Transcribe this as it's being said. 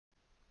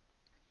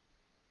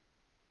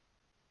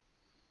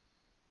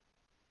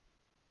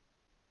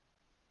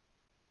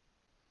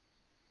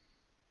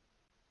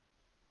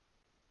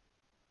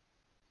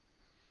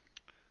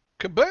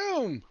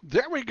Kaboom!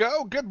 There we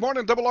go. Good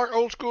morning, Double R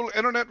Old School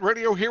Internet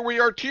Radio. Here we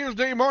are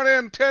Tuesday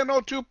morning,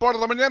 10:02 por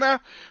la mañana,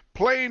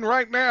 playing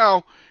right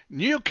now.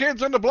 New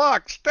Kids on the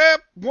Block,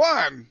 step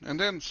 1, and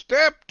then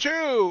step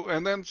 2,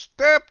 and then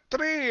step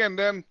 3, and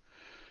then,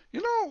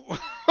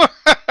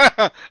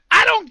 I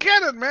don't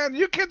get it, man.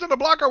 New Kids on the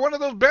Block are one of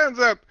those bands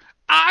that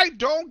I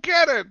don't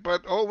get it,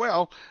 but oh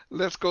well,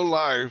 let's go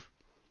live.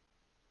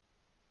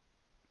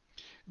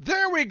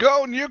 There we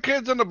go, New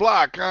Kids on the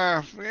Block.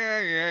 Yeah.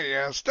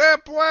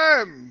 Step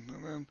 1.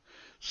 And then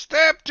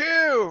step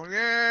 2.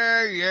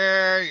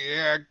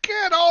 Yeah.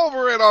 Get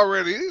over it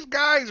already. These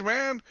guys,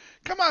 man.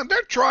 Come on,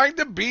 they're trying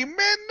to be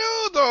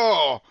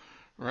menudo.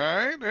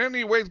 Right?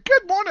 Anyways,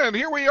 good morning.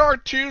 Here we are,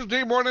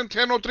 Tuesday morning,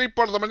 10:03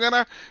 por la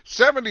mañana.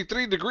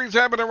 73 degrees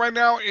happening right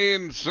now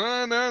in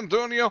San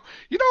Antonio.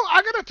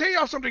 I got to tell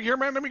y'all something here,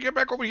 man. Let me get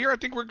back over here. I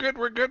think we're good.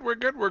 We're good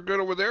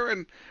over there.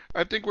 And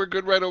I think we're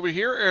good right over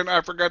here. And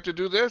I forgot to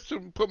do this, to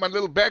put my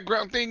little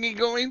background thingy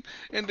going.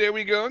 And there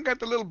we go. Got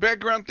the little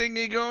background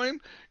thingy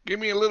going. Give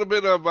me a little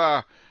bit of,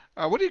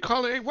 what do you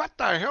call it? Hey, what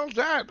the hell's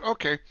that?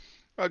 Okay.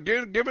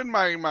 Giving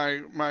my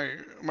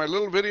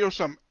little video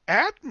some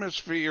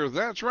atmosphere.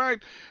 That's right.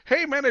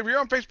 Hey, man, if you're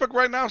on Facebook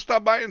right now,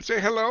 stop by and say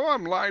hello.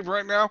 I'm live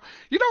right now.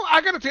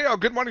 I got to tell you,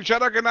 good morning,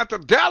 shout out to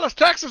Dallas,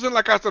 Texas, in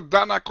La Casa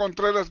Dana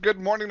Contreras. Good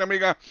morning,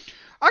 amiga.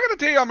 I got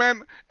to tell you,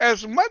 man,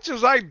 as much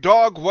as I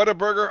dog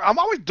Whataburger, I'm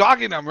always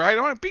dogging them, right?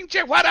 I'm like,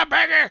 pinche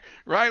Whataburger,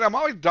 right? I'm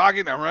always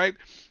dogging them, right?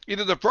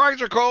 Either the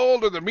fries are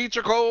cold, or the meats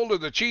are cold, or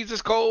the cheese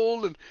is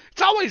cold, and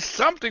it's always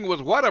something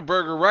with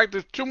Whataburger, right?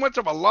 There's too much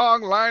of a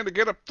long line to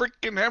get a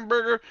freaking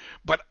hamburger.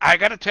 But I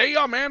gotta tell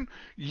y'all, man,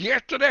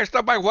 yesterday I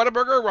stopped by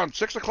Whataburger around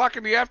 6 o'clock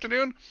in the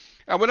afternoon.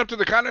 I went up to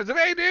the counter and said,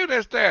 hey, dude,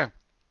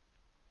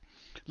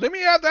 let me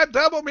have that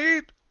double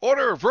meat,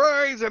 order of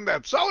fries, and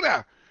that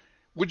soda.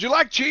 Would you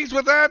like cheese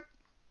with that?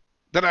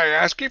 Did I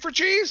ask you for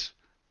cheese?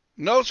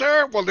 No,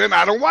 sir? Well, then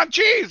I don't want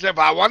cheese. If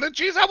I wanted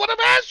cheese, I would have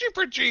asked you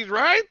for cheese,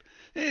 right?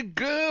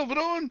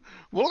 Cabrón.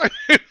 Well,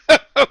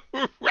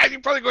 right,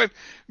 you're probably going,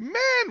 man,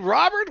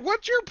 Robert,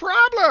 what's your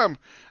problem?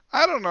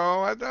 I don't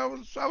know. I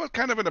was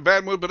kind of in a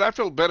bad mood, but I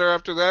feel better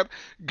after that.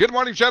 Good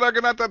morning, shout out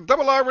to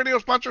Double R Radio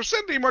sponsor,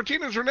 Cindy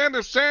Martinez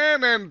Hernandez,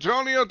 San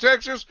Antonio,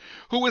 Texas,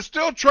 who is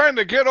still trying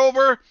to get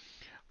over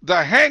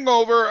the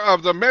hangover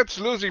of the Mets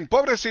losing.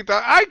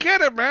 Pobrecita. I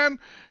get it, man.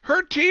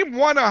 Her team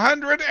won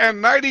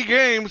 190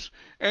 games,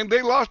 and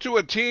they lost to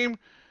a team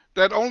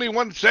that only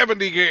won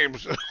 70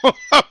 games.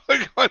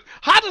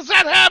 How does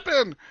that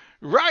happen?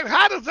 Right?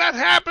 How does that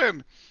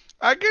happen?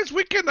 I guess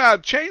we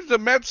can change the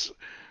Mets.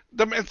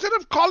 Instead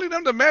of calling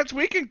them the Mets,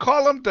 we can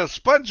call them the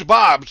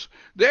SpongeBobs.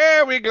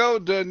 There we go,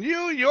 the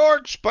New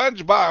York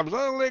SpongeBobs.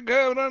 Only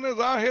good on is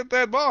I'll hit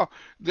that ball.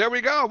 There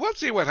we go. We'll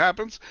see what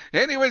happens.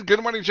 Anyways,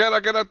 good morning, shout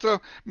out to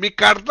mi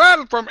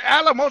carnal from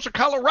Alamosa,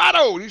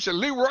 Colorado. He said,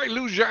 Leroy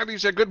Lujan. He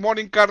said, good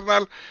morning,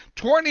 carnal.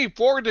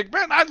 24 degrees.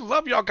 Man, I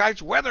love y'all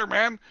guys' weather,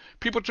 man.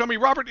 People tell me,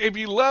 Robert, if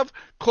you love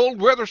cold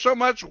weather so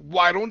much,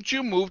 why don't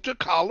you move to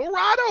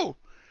Colorado?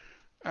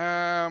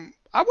 I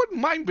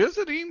wouldn't mind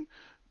visiting,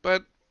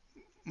 but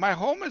my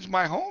home is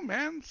my home,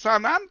 man.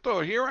 San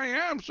Anto, here I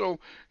am. So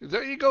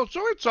there you go.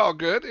 So it's all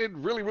good. It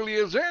really, really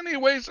is.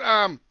 Anyways,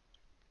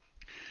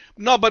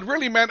 no, but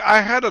really, man, I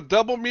had a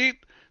double meat,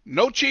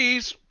 no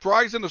cheese,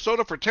 fries and a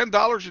soda for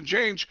 $10 and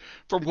change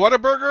from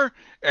Whataburger,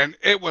 and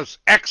it was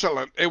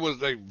excellent. It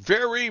was a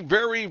very,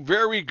 very,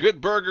 very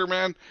good burger,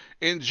 man.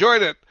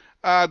 Enjoyed it.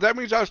 That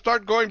means I'll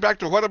start going back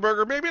to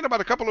Whataburger. Maybe in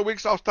about a couple of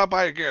weeks I'll stop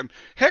by again.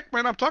 Heck,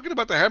 man, I'm talking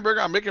about the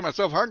hamburger. I'm making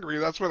myself hungry.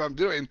 That's what I'm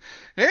doing.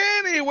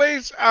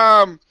 Anyways,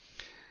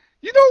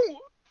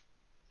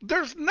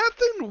 there's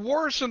nothing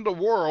worse in the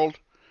world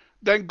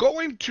than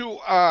going to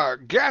a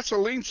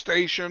gasoline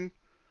station.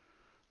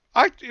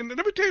 Let me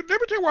tell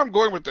you where I'm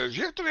going with this.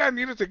 Yesterday I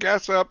needed to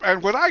gas up,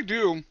 and what I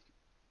do,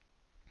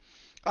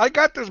 I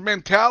got this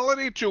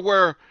mentality to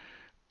where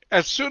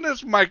as soon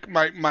as my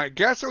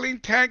gasoline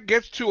tank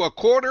gets to a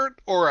quarter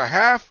or a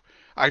half,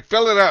 I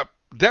fill it up.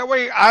 That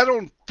way I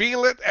don't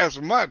feel it as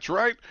much,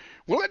 right?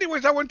 Well,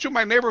 anyways, I went to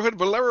my neighborhood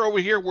Valero over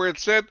here where it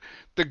said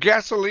the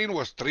gasoline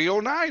was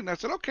 $3.09. I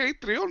said, okay,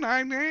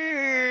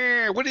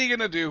 $3.09. What are you going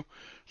to do?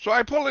 So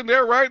I pull in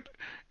there, right?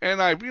 And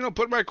I,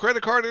 put my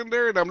credit card in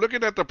there, and I'm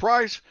looking at the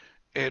price.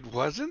 It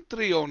wasn't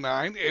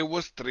 $3.09. It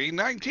was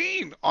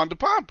 $3.19 on the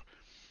pump.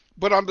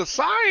 But on the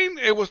sign,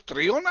 it was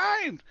 $3.09.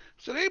 I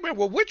said, hey, man,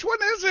 well, which one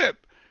is it?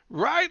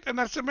 Right? And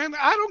I said, man,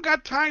 I don't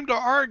got time to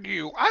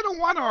argue. I don't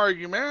want to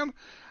argue, man.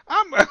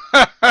 I'm a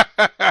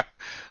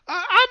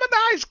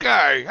nice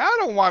guy. I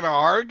don't want to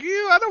argue.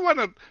 I don't want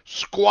to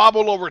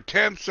squabble over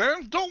 10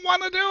 cents. Don't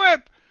want to do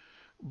it.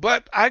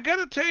 But I got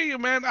to tell you,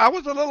 man, I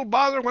was a little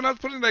bothered when I was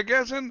putting that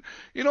gas in.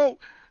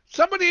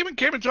 Somebody even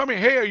came and told me,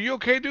 hey, are you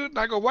okay, dude? And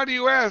I go, why do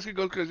you ask? He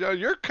goes, because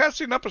you're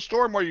cussing up a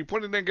storm while you're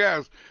putting in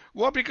gas.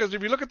 Well, because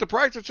if you look at the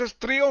price, it says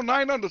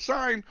 $3.09 on the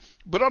sign,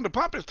 but on the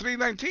pump it's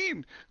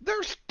 $3.19.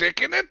 They're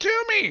sticking it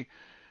to me.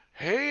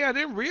 Hey, I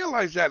didn't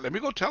realize that. Let me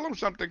go tell him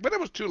something. But it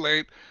was too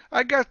late.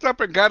 I gassed up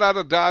and got out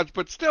of Dodge.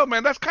 But still,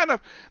 man, that's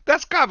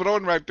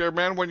cabron right there,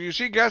 man. When you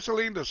see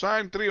gasoline, the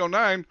sign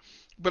 309,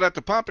 but at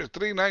the pump it's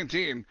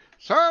 319.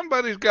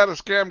 Somebody's got a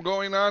scam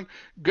going on.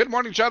 Good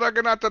morning, shout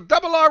out to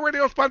Double R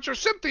Radio sponsor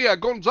Cynthia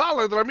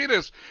Gonzalez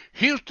Ramirez,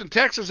 Houston,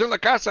 Texas, in La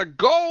Casa.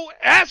 Go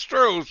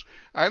Astros!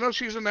 I know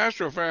she's an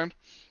Astro fan.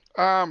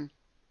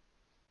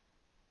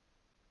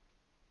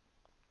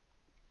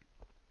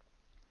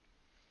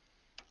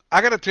 I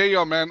gotta tell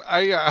y'all, man.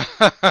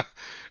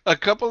 A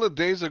couple of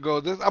days ago,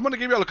 I'm gonna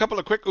give y'all a couple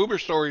of quick Uber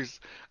stories.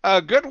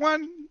 A good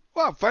one,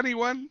 well, funny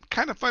one,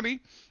 kind of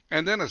funny,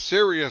 and then a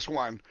serious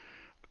one.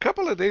 A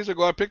couple of days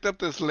ago, I picked up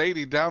this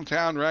lady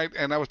downtown, right,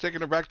 and I was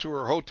taking her back to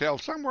her hotel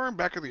somewhere in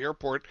back of the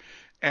airport,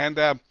 and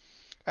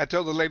I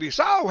told the lady,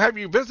 so have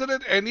you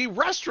visited any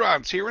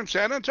restaurants here in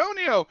San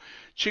Antonio?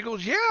 She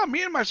goes, yeah,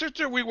 me and my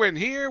sister, we went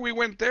here, we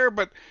went there,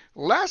 but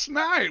last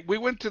night we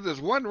went to this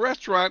one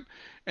restaurant,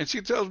 and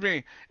she tells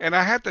me, and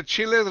I had the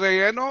chile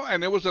relleno,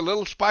 and it was a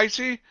little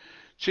spicy.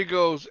 She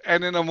goes,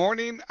 and in the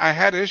morning I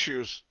had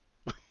issues.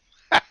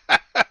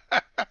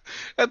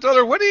 I told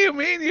her, what do you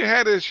mean you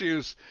had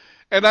issues?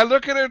 And I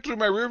look at her through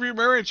my rearview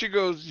mirror, and she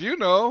goes, you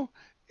know,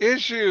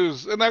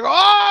 issues. And I go, oh,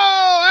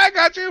 I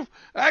got you.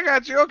 I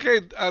got you. Okay,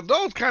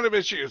 those kind of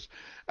issues.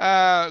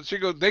 She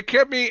goes, they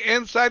kept me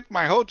inside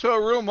my hotel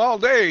room all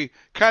day,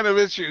 kind of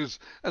issues.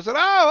 I said,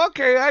 oh,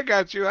 okay, I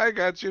got you. I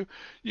got you.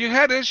 You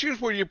had issues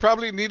where you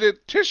probably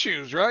needed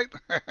tissues, right?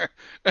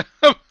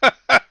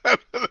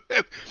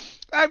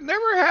 I've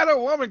never had a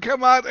woman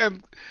come out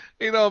and,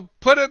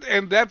 put it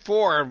in that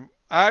form.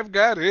 I've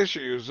got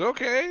issues.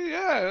 Okay,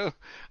 yeah.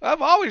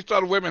 I've always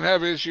thought women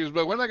have issues,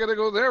 but we're not going to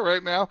go there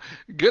right now.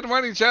 Good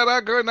morning, shout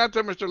out going out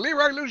to Mr.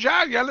 Leroy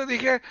Lujan. Ya le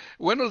dije,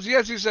 buenos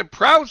días. He said,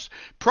 price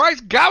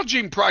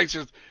gouging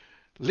prices.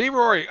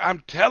 Leroy,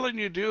 I'm telling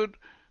you, dude,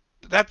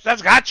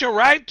 that's got you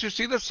right to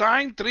see the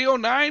sign,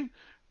 309.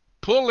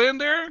 Pull in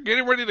there,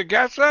 getting ready to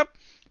gas up,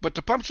 but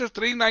the pump says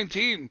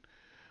 319.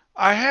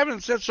 I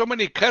haven't said so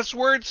many cuss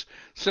words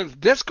since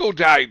disco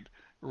died.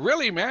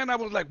 Really, man, I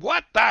was like,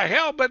 what the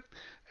hell? But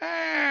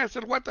I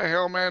said, what the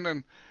hell, man?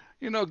 And,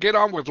 get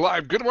on with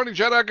life. Good morning,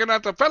 shout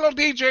out to fellow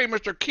DJ,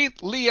 Mr.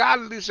 Keith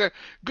Leal. He said,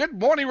 good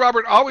morning,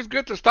 Robert. Always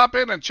good to stop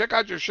in and check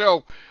out your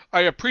show.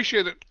 I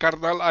appreciate it,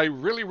 Carnal. I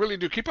really, really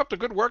do. Keep up the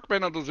good work,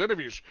 man, on those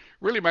interviews.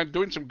 Really, man,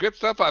 doing some good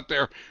stuff out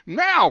there.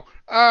 Now,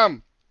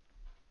 on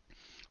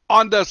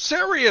the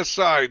serious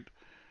side,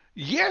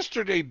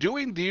 yesterday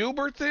doing the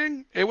Uber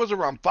thing, it was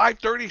around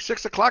 5:30,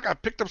 6 o'clock. I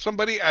picked up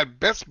somebody at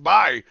Best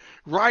Buy,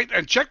 right?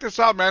 And check this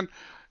out, man.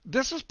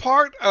 This is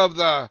part of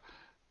the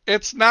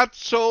it's not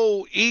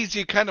so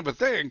easy kind of a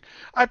thing.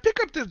 I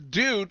pick up this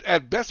dude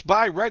at Best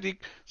Buy, right? He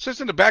sits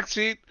in the back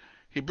seat.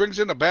 He brings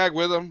in a bag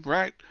with him,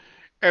 right?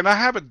 And I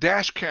have a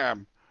dash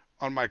cam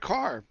on my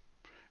car.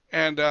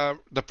 And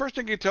the first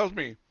thing he tells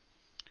me,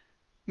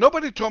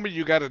 nobody told me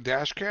you got a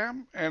dash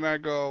cam. And I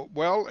go,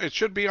 well, it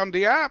should be on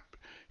the app.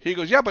 He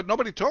goes, yeah, but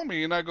nobody told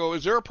me. And I go,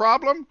 is there a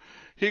problem?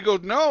 He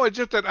goes, no, it's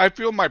just that I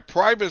feel my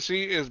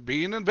privacy is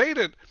being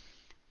invaded.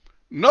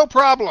 No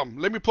problem.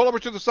 Let me pull over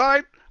to the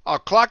side. I'll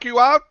clock you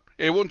out.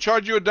 It won't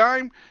charge you a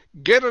dime.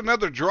 Get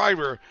another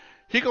driver.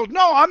 He goes,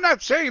 no, I'm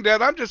not saying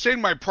that. I'm just saying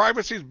my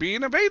privacy is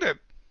being invaded.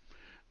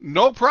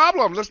 No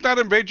problem. Let's not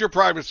invade your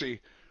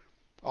privacy.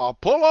 I'll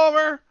pull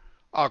over.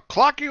 I'll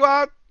clock you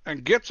out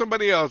and get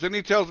somebody else. And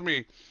he tells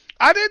me,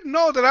 I didn't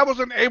know that I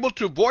wasn't able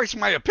to voice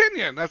my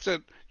opinion. I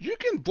said, you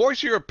can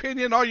voice your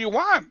opinion all you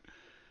want,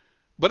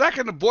 but I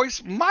can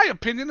voice my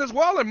opinion as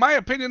well. And my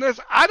opinion is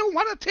I don't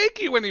want to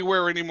take you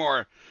anywhere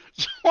anymore.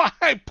 So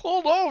I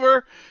pulled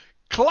over,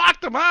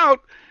 clocked him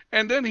out,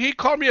 and then he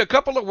called me a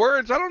couple of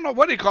words. I don't know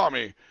what he called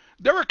me.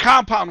 They were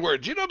compound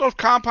words. You know those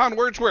compound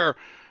words where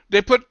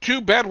they put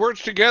two bad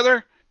words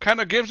together? Kind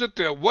of gives it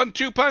the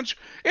 1-2 punch.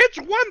 It's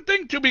one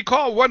thing to be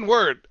called one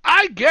word.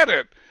 I get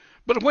it.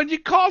 But when you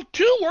call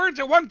two words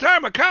at one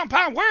time a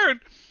compound word,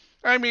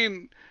 I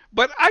mean,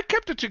 but I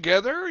kept it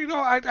together.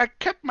 I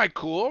kept my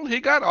cool. He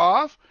got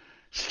off,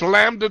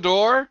 slammed the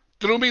door,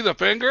 threw me the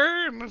finger,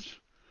 and was,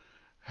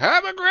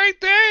 have a great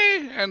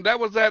day. And that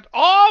was that.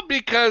 All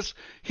because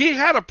he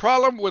had a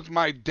problem with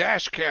my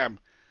dash cam.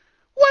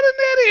 What an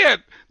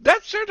idiot.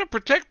 That's there to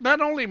protect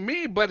not only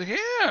me, but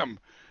him.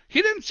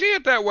 He didn't see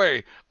it that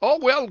way. Oh,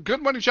 well,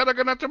 good morning. Shout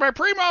out to my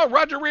primo,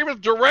 Roger Rivas,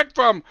 direct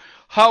from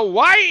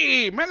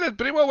Hawaii. Man, this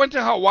primo went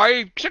to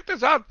Hawaii. Check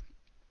this out.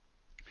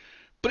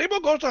 Primo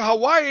goes to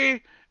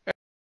Hawaii,